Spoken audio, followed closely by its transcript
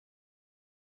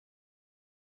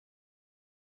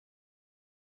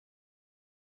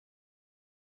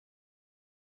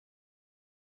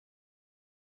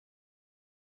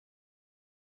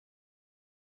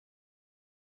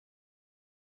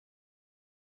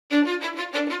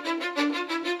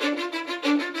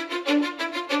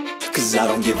Cause I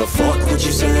don't give a fuck what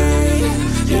you say.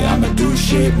 Yeah, I'ma do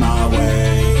shit my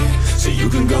way. So you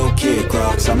can go kick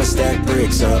rocks, I'ma stack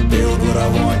bricks up, build what I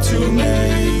want to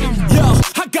make. Yo,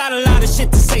 I got a lot of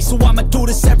shit to say, so I'ma do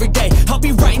this every day. I'll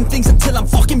be writing things until I'm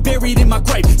fucking buried in my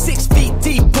grave. 6 feet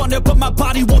deep under, but my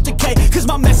body won't decay. Cause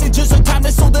my messages are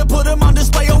timeless, so they'll put them on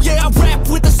display. Oh yeah, I rap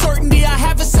with a certainty, I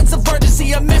have a sense of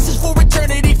urgency. A message for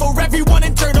eternity, for everyone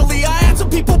internally. I had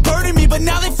some people burning me, but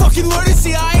now they fucking learn to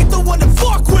see I ain't the one to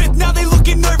fuck with, now they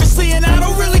looking nervously. And I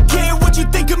don't really care what you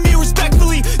think of me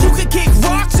respectfully. You can kick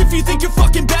rocks if you think you're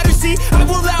fucking better, see. I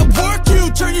will outwork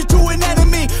you, turn you to an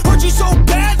enemy. Hurt you so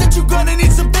bad that you're gonna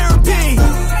need some therapy.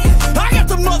 I got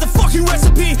the motherfucking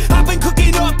recipe. I've been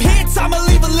cooking up hits, I'ma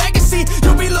leave a legacy.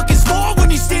 You'll be looking small when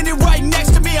you're standing right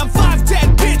next to me. I'm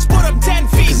 5'10", bitch, but I'm 10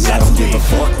 feet next to me. I don't give a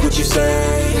fuck what you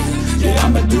say. Yeah,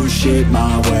 I'ma do shit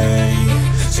my way.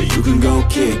 So you can go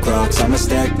kick rocks, I'ma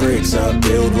stack bricks up,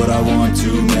 build what I want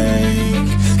to make.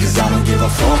 Cause I don't give a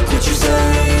fuck what you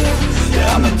say.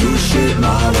 Yeah, I'ma do shit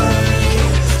my way.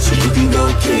 So you can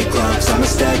go kick rocks, I'ma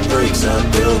stack bricks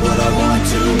up, build what I want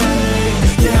to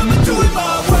make. Yeah, I'ma do it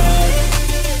my way.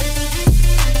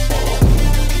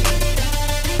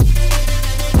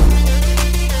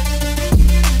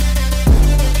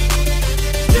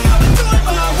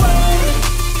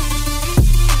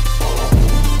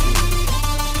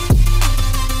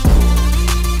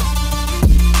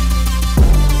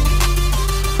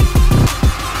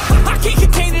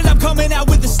 Coming out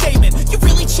with a statement. You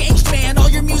really changed, man, all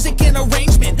your music and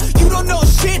arrangement. You don't know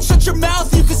shit, shut your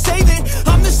mouth, you can save it.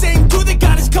 I'm the same dude that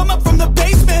got his come up from the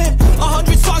basement.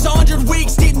 100 songs, 100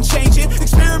 weeks, didn't change it.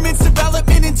 Experiments,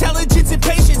 development, intelligence, and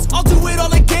patience. I'll do it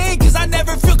all again, cause I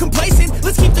never feel complacent.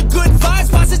 Let's keep the good vibes,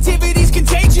 positivity's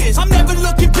contagious. I'm never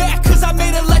looking back, cause I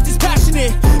made a life that's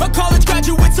passionate. A college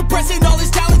graduate suppressing all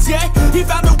his talents, yeah. He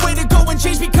found a way to go and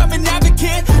change, become an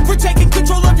advocate. For taking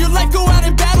control of your life, go out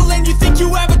and battle. And you think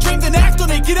you have a dream, then act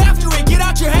on it. Get after it, get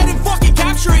out your head and fucking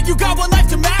capture it. You got one life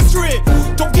to master it.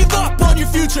 Don't give up on your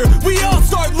future, we all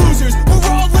start losers. We're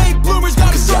all late bloomers,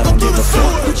 gotta struggle through the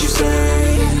sewer. What you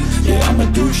say? Yeah, I'ma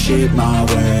do shit my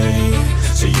way.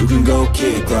 So you can go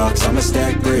kick rocks, I'ma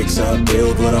stack bricks up,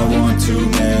 build what I want to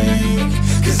make.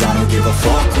 Cause I don't give a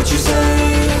fuck what you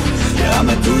say. Yeah,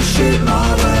 I'ma do shit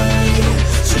my way.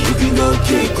 So you can go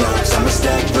kick rocks, I'ma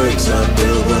stack bricks up,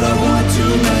 build what I want to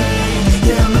make.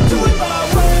 Yeah, I'ma do it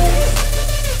my way.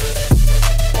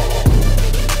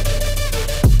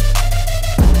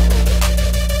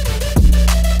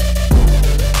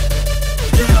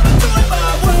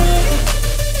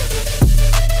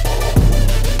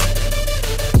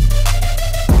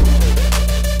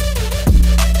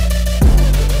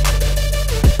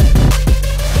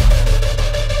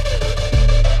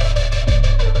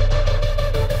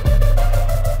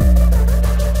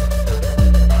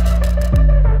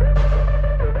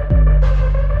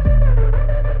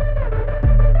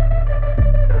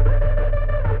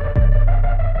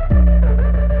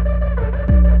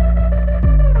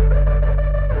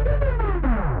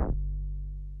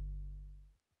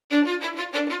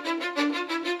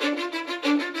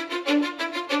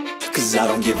 Cause I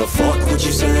don't give a fuck what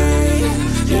you say.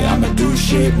 Yeah, I'ma do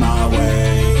shit my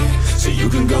way. So you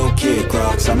can go kick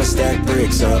rocks, I'ma stack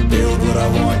bricks up, build what I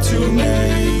want to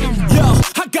make. Yo,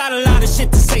 I got a lot of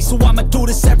shit to say, so I'ma do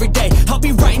this every day. I'll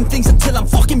be writing things until I'm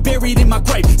fucking buried in my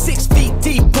grave. 6 feet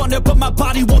deep under, but my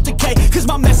body won't decay. Cause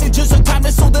my messages are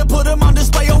timeless, so they'll put them on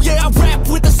display. Oh yeah, I rap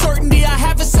with a certainty, I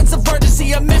have a sense of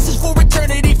urgency. A message for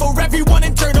eternity, for everyone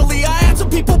internally. I had some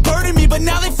people burning me, but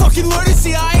now they fucking learn to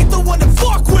see I ain't the one to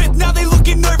fuck with, now they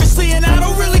looking nervously. And I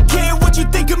don't really care what you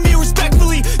think of me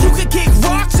respectfully. You can kick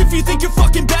rocks if you think you're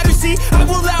fucking better, see. I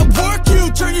will outwork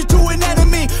you, turn you to an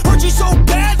enemy. Hurt you so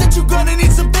bad that you're gonna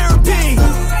need some therapy.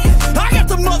 I got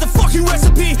the motherfucking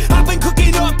recipe. I've been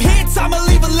cooking up hits, I'ma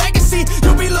leave a legacy.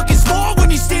 You'll be looking small when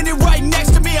you're standing right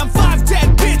next to me. I'm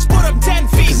 5'10", bitch, but I'm 10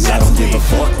 feet next to me. I don't give a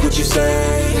fuck what you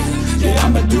say. Yeah,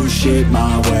 I'ma do shit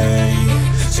my way.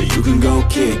 So you can go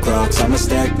kick rocks, I'ma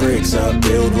stack bricks up,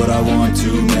 build what I want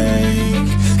to make.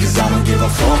 Cause I don't give a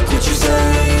fuck what you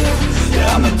say.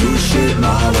 Yeah, I'ma do shit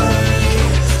my way.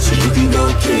 So you can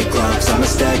go kick rocks, I'ma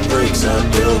stack bricks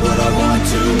up, build what I want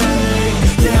to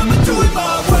make. Yeah, I'ma do it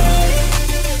my way.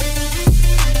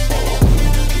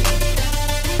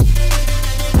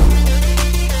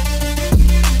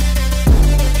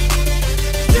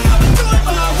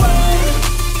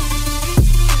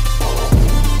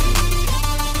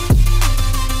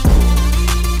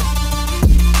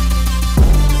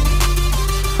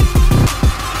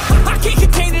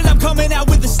 Coming out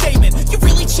with a statement. You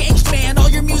really changed, man, all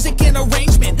your music and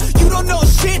arrangement. You don't know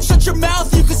shit, shut your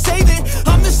mouth, you can save it.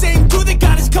 I'm the same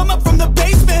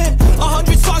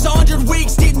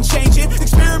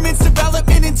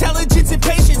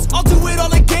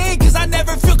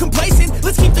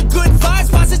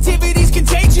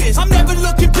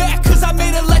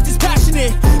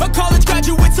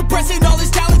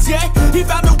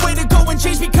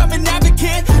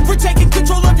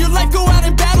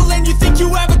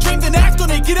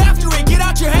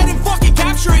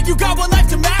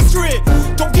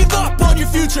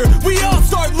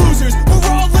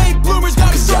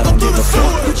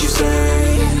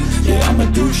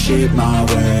shit my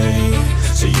way,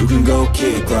 so you can go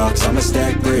kick rocks. I'ma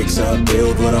stack bricks up,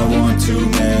 build what I want to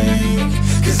make.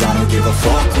 Cause I don't give a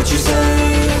fuck what you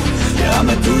say. Yeah,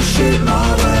 I'ma do shit my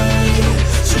way,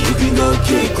 so you can go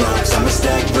kick rocks. I'ma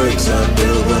stack bricks up,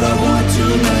 build what I want to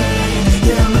make.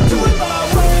 Yeah, I'ma do it my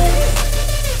way.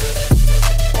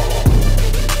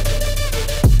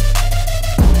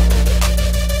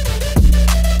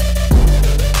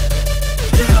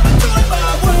 Yeah, I'ma do it my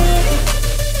way.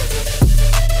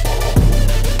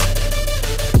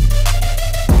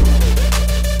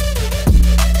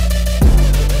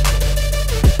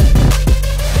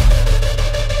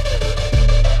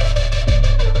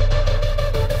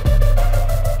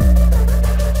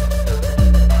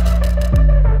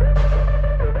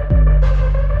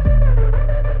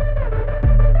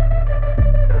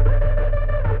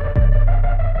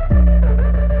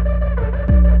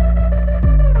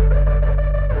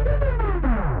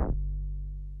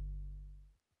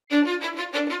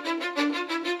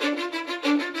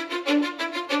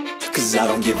 Cause I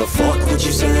don't give a fuck what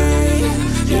you say.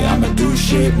 Yeah, I'ma do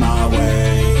shit my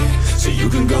way, so you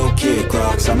can go kick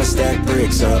rocks. I'ma stack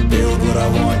bricks up, build what I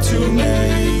want to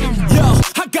make. Yo,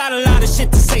 I got a lot of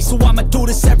shit to say, so I'ma do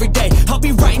this every day. I'll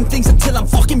be writing things until I'm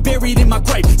fucking buried in my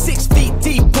grave. 6 feet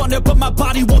deep under, but my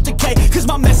body won't decay. Cause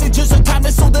my messages are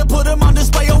timeless, so they'll put them on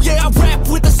display. Oh yeah, I rap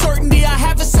with a certainty, I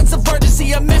have a sense of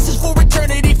urgency, a message for